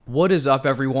What is up,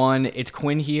 everyone? It's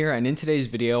Quinn here, and in today's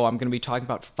video, I'm going to be talking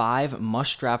about 5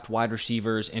 must-draft wide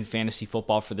receivers in fantasy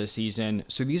football for this season.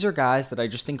 So these are guys that I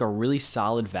just think are really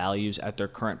solid values at their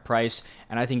current price,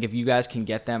 and I think if you guys can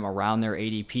get them around their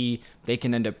ADP, they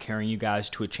can end up carrying you guys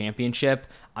to a championship.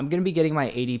 I'm going to be getting my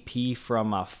ADP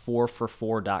from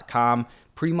 4for4.com.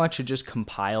 Pretty much it just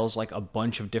compiles like a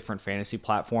bunch of different fantasy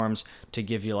platforms to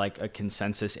give you like a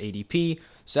consensus ADP.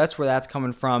 So that's where that's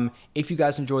coming from. If you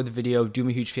guys enjoyed the video, do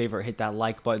me a huge favor, hit that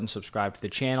like button, subscribe to the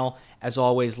channel. As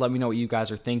always, let me know what you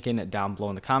guys are thinking down below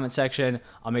in the comment section.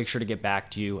 I'll make sure to get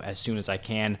back to you as soon as I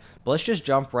can. But let's just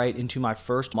jump right into my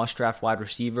first must-draft wide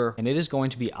receiver, and it is going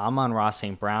to be Amon-Ra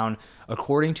St. Brown.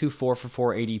 According to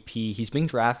 4for4 ADP, he's being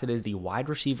drafted as the wide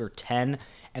receiver 10,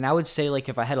 and I would say like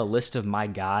if I had a list of my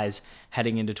guys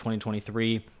heading into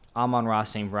 2023, Amon-Ra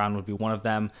St. Brown would be one of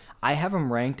them. I have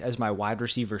him ranked as my wide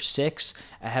receiver 6,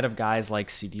 ahead of guys like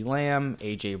CeeDee Lamb,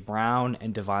 A.J. Brown,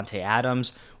 and Davante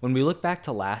Adams. When we look back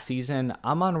to last season,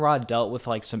 Amon-Ra dealt with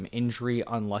like some injury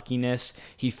unluckiness.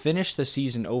 He finished the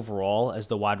season overall as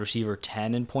the wide receiver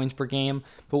 10 in points per game,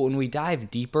 but when we dive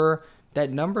deeper,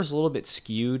 that number's a little bit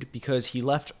skewed because he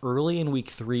left early in week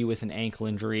 3 with an ankle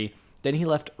injury. Then he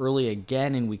left early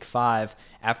again in week 5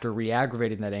 after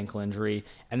re-aggravating that ankle injury.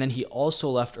 And then he also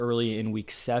left early in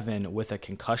week 7 with a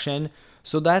concussion.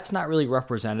 So that's not really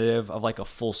representative of like a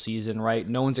full season, right?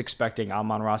 No one's expecting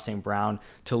Amon-Ra St. Brown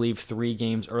to leave 3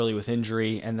 games early with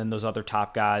injury. And then those other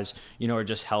top guys, are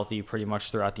just healthy pretty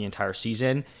much throughout the entire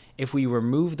season. If we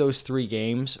remove those 3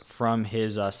 games from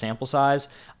his sample size,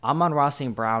 Amon-Ra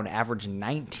St. Brown averaged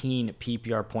 19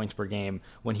 PPR points per game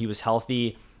when he was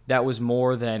healthy. That was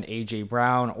more than A.J.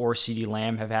 Brown or CeeDee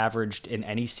Lamb have averaged in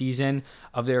any season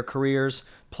of their careers.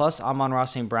 Plus, Amon-Ra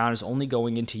St. Brown is only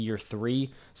going into year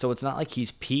 3, so it's not like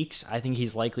he's peaked. I think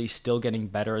he's likely still getting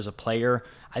better as a player.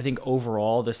 I think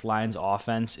overall, this Lions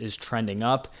offense is trending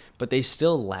up, but they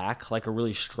still lack like a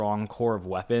really strong core of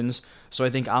weapons. So I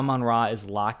think Amon-Ra is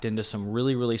locked into some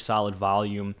really, really solid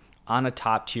volume on a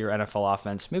top-tier NFL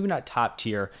offense. Maybe not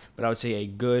top-tier, but I would say a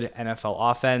good NFL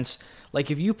offense. Like,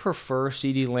 if you prefer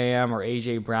CeeDee Lamb or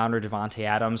A.J. Brown or Davante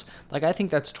Adams, like, I think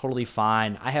that's totally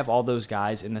fine. I have all those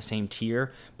guys in the same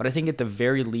tier, but I think at the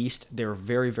very least, they're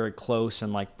very, very close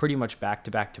and, like, pretty much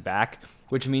back-to-back-to-back,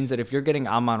 which means that if you're getting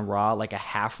Amon-Ra, like, a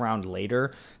half round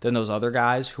later than those other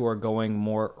guys who are going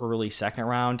more early second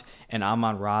round, and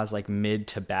Amon-Ra is, like, mid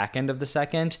to back end of the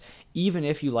second, even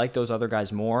if you like those other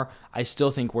guys more, I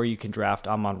still think where you can draft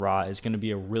Amon-Ra is going to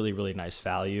be a really, really nice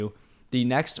value. The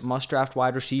next must-draft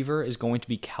wide receiver is going to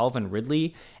be Calvin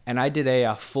Ridley, and I did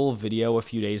a full video a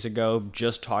few days ago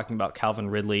just talking about Calvin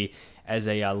Ridley as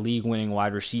a league-winning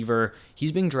wide receiver.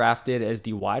 He's being drafted as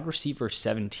the wide receiver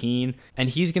 17, and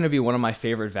he's going to be one of my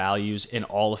favorite values in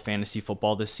all of fantasy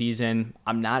football this season.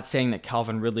 I'm not saying that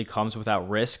Calvin Ridley comes without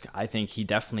risk. I think he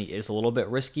definitely is a little bit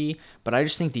risky, but I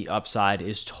just think the upside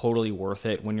is totally worth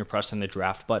it when you're pressing the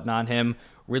draft button on him.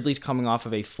 Ridley's coming off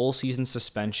of a full season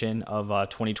suspension of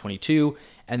 2022,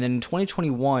 and then in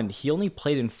 2021, he only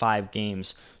played in 5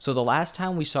 games. So the last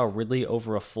time we saw Ridley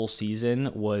over a full season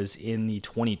was in the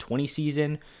 2020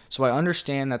 season. So I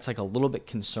understand that's like a little bit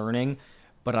concerning,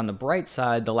 but on the bright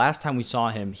side, the last time we saw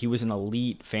him, he was an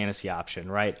elite fantasy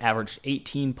option, right? Averaged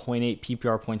 18.8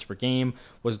 PPR points per game,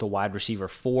 was the wide receiver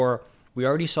 4. We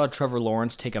already saw Trevor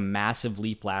Lawrence take a massive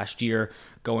leap last year,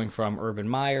 going from Urban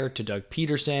Meyer to Doug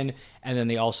Peterson, and then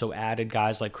they also added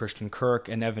guys like Christian Kirk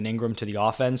and Evan Ingram to the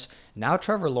offense. Now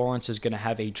Trevor Lawrence is going to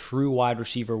have a true wide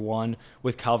receiver 1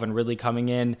 with Calvin Ridley coming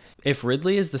in. If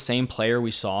Ridley is the same player we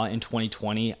saw in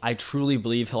 2020, I truly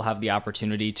believe he'll have the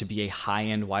opportunity to be a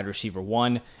high-end wide receiver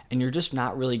 1, and you're just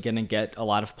not really going to get a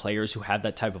lot of players who have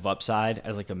that type of upside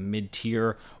as like a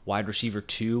mid-tier wide receiver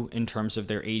 2 in terms of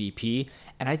their ADP.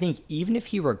 And I think even if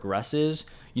he regresses,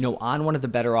 on one of the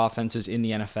better offenses in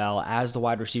the NFL as the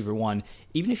wide receiver 1,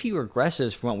 even if he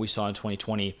regresses from what we saw in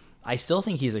 2020, I still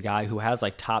think he's a guy who has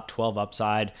like top 12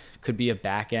 upside, could be a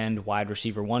back end wide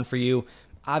receiver 1 for you.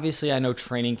 Obviously, I know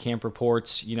training camp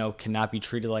reports, cannot be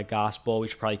treated like gospel. We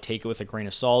should probably take it with a grain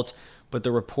of salt, but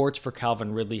the reports for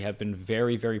Calvin Ridley have been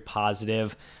very, very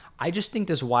positive. I just think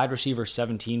this wide receiver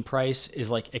 17 price is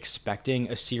like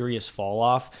expecting a serious fall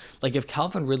off. Like if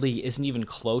Calvin Ridley isn't even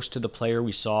close to the player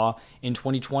we saw in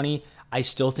 2020, I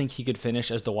still think he could finish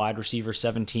as the wide receiver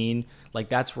 17. Like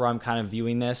that's where I'm kind of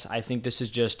viewing this. I think this is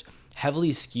just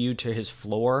heavily skewed to his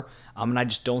floor. And I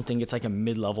just don't think it's like a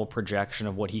mid-level projection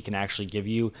of what he can actually give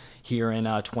you here in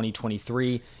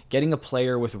 2023. Getting a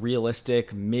player with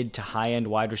realistic mid to high-end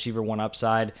wide receiver 1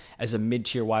 upside as a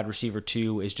mid-tier wide receiver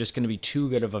 2 is just going to be too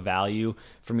good of a value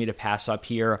for me to pass up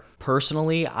here.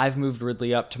 Personally, I've moved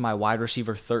Ridley up to my wide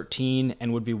receiver 13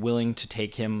 and would be willing to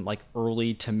take him like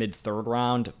early to mid-third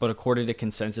round, but according to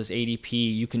consensus ADP,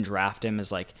 you can draft him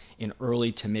as like an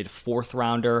early to mid-fourth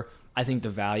rounder. I think the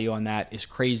value on that is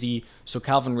crazy. So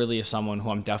Calvin Ridley is someone who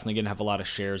I'm definitely going to have a lot of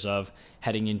shares of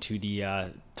heading into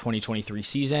the 2023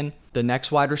 season. The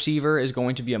next wide receiver is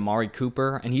going to be Amari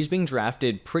Cooper, and he's being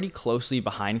drafted pretty closely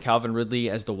behind Calvin Ridley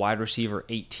as the wide receiver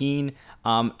 18.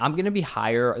 I'm going to be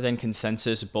higher than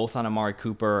consensus both on Amari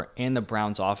Cooper and the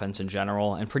Browns offense in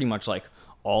general, and pretty much like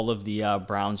all of the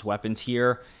Browns weapons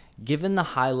here. Given the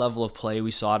high level of play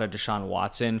we saw to Deshaun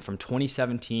Watson from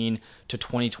 2017 to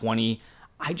 2020,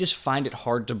 I just find it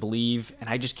hard to believe, and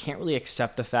I just can't really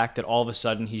accept the fact that all of a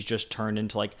sudden he's just turned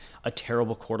into like a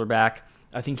terrible quarterback.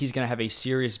 I think he's going to have a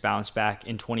serious bounce back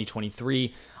in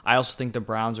 2023. I also think the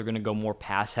Browns are going to go more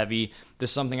pass heavy. This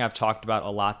is something I've talked about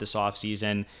a lot this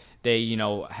offseason. They,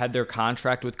 had their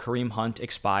contract with Kareem Hunt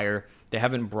expire. They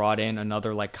haven't brought in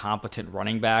another like competent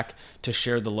running back to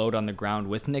share the load on the ground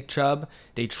with Nick Chubb.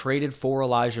 They traded for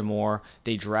Elijah Moore.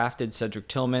 They drafted Cedric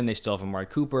Tillman. They still have Amari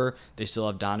Cooper. They still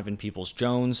have Donovan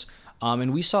Peoples-Jones.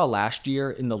 And we saw last year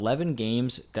in the 11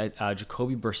 games that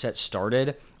Jacoby Brissett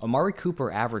started, Amari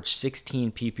Cooper averaged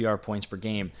 16 PPR points per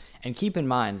game. And keep in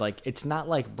mind, like, it's not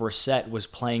like Brissett was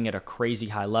playing at a crazy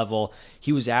high level.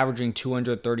 He was averaging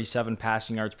 237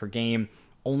 passing yards per game,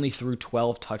 only threw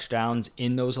 12 touchdowns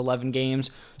in those 11 games.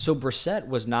 So Brissett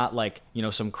was not like,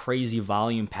 some crazy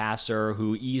volume passer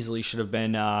who easily should have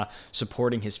been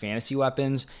supporting his fantasy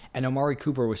weapons. And Amari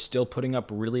Cooper was still putting up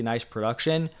really nice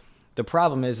production. The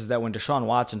problem is that when Deshaun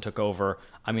Watson took over,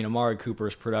 Amari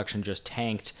Cooper's production just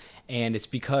tanked. And it's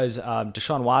because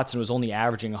Deshaun Watson was only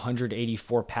averaging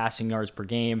 184 passing yards per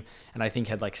game, and I think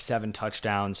had like 7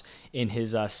 touchdowns in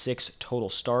his 6 total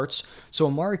starts. So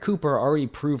Amari Cooper already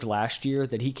proved last year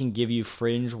that he can give you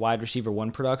fringe wide receiver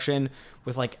 1 production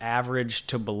with like average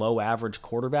to below average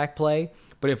quarterback play.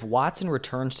 But if Watson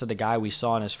returns to the guy we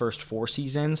saw in his first 4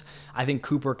 seasons, I think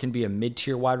Cooper can be a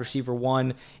mid-tier wide receiver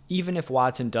 1. Even if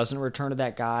Watson doesn't return to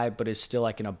that guy, but is still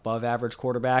like an above average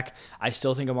quarterback, I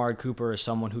still think Amari Cooper is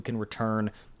someone who can return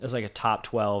as like a top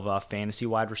 12 fantasy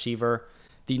wide receiver.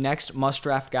 The next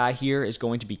must-draft guy here is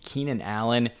going to be Keenan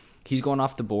Allen. He's going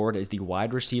off the board as the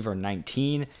wide receiver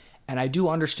 19. And I do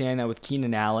understand that with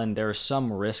Keenan Allen, there is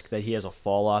some risk that he has a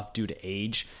fall off due to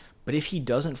age. But if he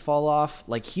doesn't fall off,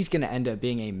 like, he's going to end up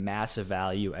being a massive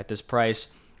value at this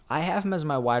price. I have him as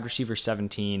my wide receiver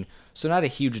 17, so not a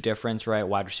huge difference, right?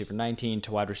 Wide receiver 19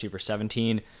 to wide receiver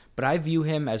 17. But I view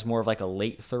him as more of like a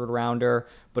late third rounder.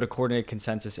 But according to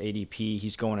consensus ADP,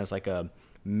 he's going as like a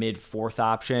mid-4th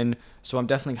option. So I'm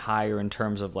definitely higher in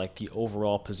terms of like the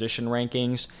overall position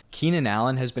rankings. Keenan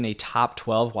Allen has been a top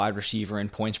 12 wide receiver in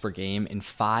points per game in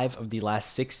 5 of the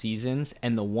last 6 seasons.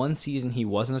 And the one season he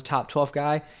wasn't a top 12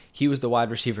 guy, he was the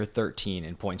wide receiver 13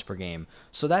 in points per game.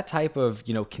 So that type of,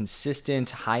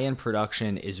 consistent high-end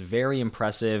production is very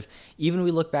impressive. Even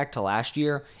we look back to last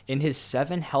year, in his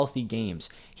 7 healthy games,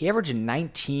 he averaged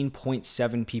 19.7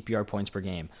 PPR points per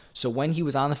game. So when he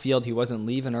was on the field, he wasn't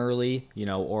leaving early,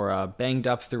 or banged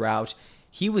up throughout.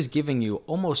 He was giving you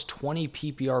almost 20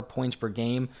 PPR points per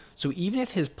game. So even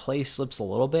if his play slips a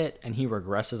little bit and he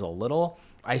regresses a little,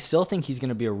 I still think he's going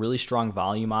to be a really strong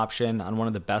volume option on one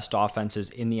of the best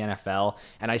offenses in the NFL,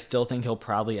 and I still think he'll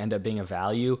probably end up being a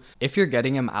value. If you're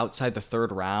getting him outside the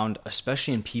 3rd round,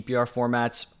 especially in PPR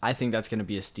formats, I think that's going to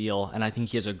be a steal, and I think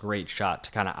he has a great shot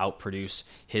to kind of outproduce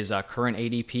his current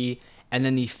ADP. And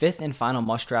then the 5th and final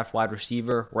must-draft wide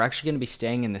receiver, we're actually going to be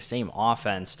staying in the same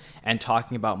offense and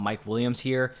talking about Mike Williams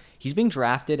here. He's being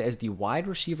drafted as the wide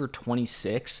receiver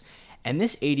 26, and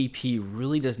this ADP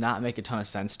really does not make a ton of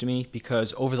sense to me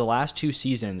because over the last 2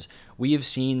 seasons, we have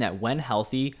seen that when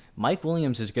healthy, Mike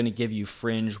Williams is going to give you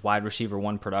fringe wide receiver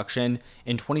 1 production.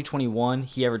 In 2021,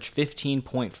 he averaged 15.4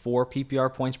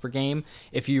 PPR points per game.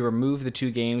 If you remove the 2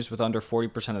 games with under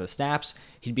 40% of the snaps,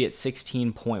 he'd be at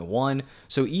 16.1.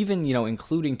 So even,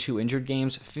 including 2 injured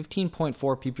games, 15.4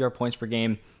 PPR points per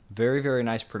game, Very, very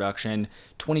nice production.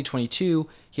 2022,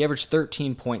 he averaged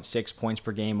 13.6 points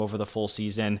per game over the full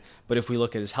season. But if we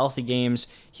look at his healthy games,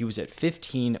 he was at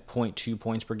 15.2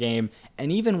 points per game.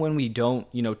 And even when we don't,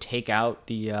 take out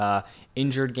the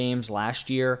injured games last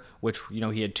year, which,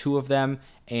 he had 2 of them,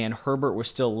 and Herbert was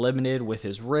still limited with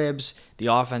his ribs. The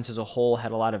offense as a whole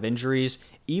had a lot of injuries.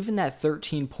 Even that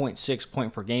 13.6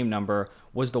 point per game number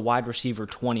was the wide receiver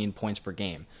 20 in points per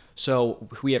game. So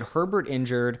we had Herbert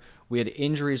injured. We had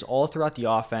injuries all throughout the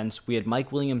offense. We had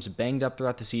Mike Williams banged up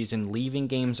throughout the season, leaving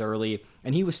games early,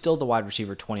 and he was still the wide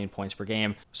receiver 20 in points per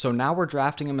game. So now we're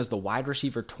drafting him as the wide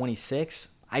receiver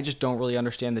 26. I just don't really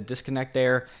understand the disconnect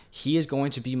there. He is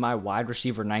going to be my wide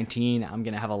receiver 19. I'm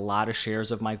going to have a lot of shares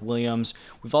of Mike Williams.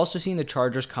 We've also seen the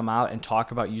Chargers come out and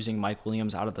talk about using Mike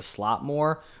Williams out of the slot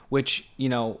more, which,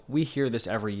 we hear this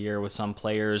every year with some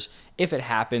players. If it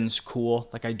happens, cool.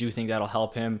 I do think that'll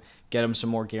help him, get him some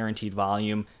more guaranteed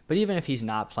volume. But even if he's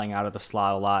not playing out of the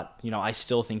slot a lot, I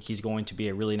still think he's going to be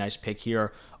a really nice pick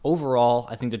here. Overall,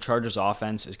 I think the Chargers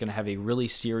offense is going to have a really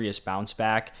serious bounce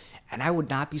back. And I would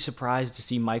not be surprised to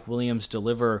see Mike Williams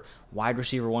deliver wide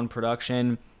receiver 1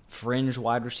 production, fringe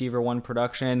wide receiver 1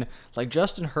 production.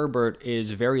 Justin Herbert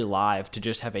is very live to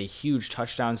just have a huge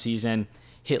touchdown season,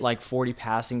 hit 40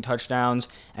 passing touchdowns.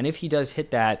 And if he does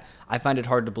hit that, I find it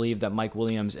hard to believe that Mike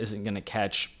Williams isn't going to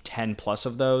catch 10 plus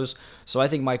of those. So I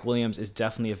think Mike Williams is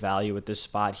definitely a value at this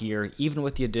spot here, even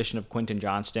with the addition of Quentin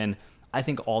Johnston. I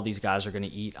think all these guys are going to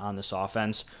eat on this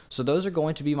offense. So those are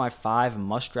going to be my 5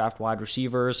 must-draft wide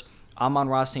receivers.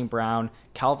 Amon-Ra St. Brown,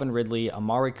 Calvin Ridley,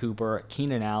 Amari Cooper,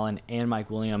 Keenan Allen, and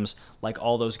Mike Williams,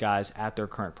 all those guys at their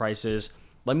current prices.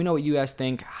 Let me know what you guys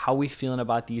think. How are we feeling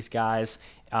about these guys?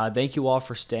 Thank you all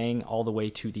for staying all the way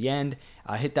to the end.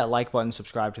 Hit that like button,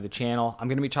 subscribe to the channel. I'm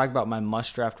going to be talking about my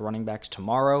must-draft running backs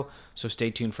tomorrow, so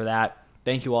stay tuned for that.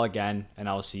 Thank you all again, and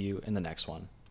I will see you in the next one.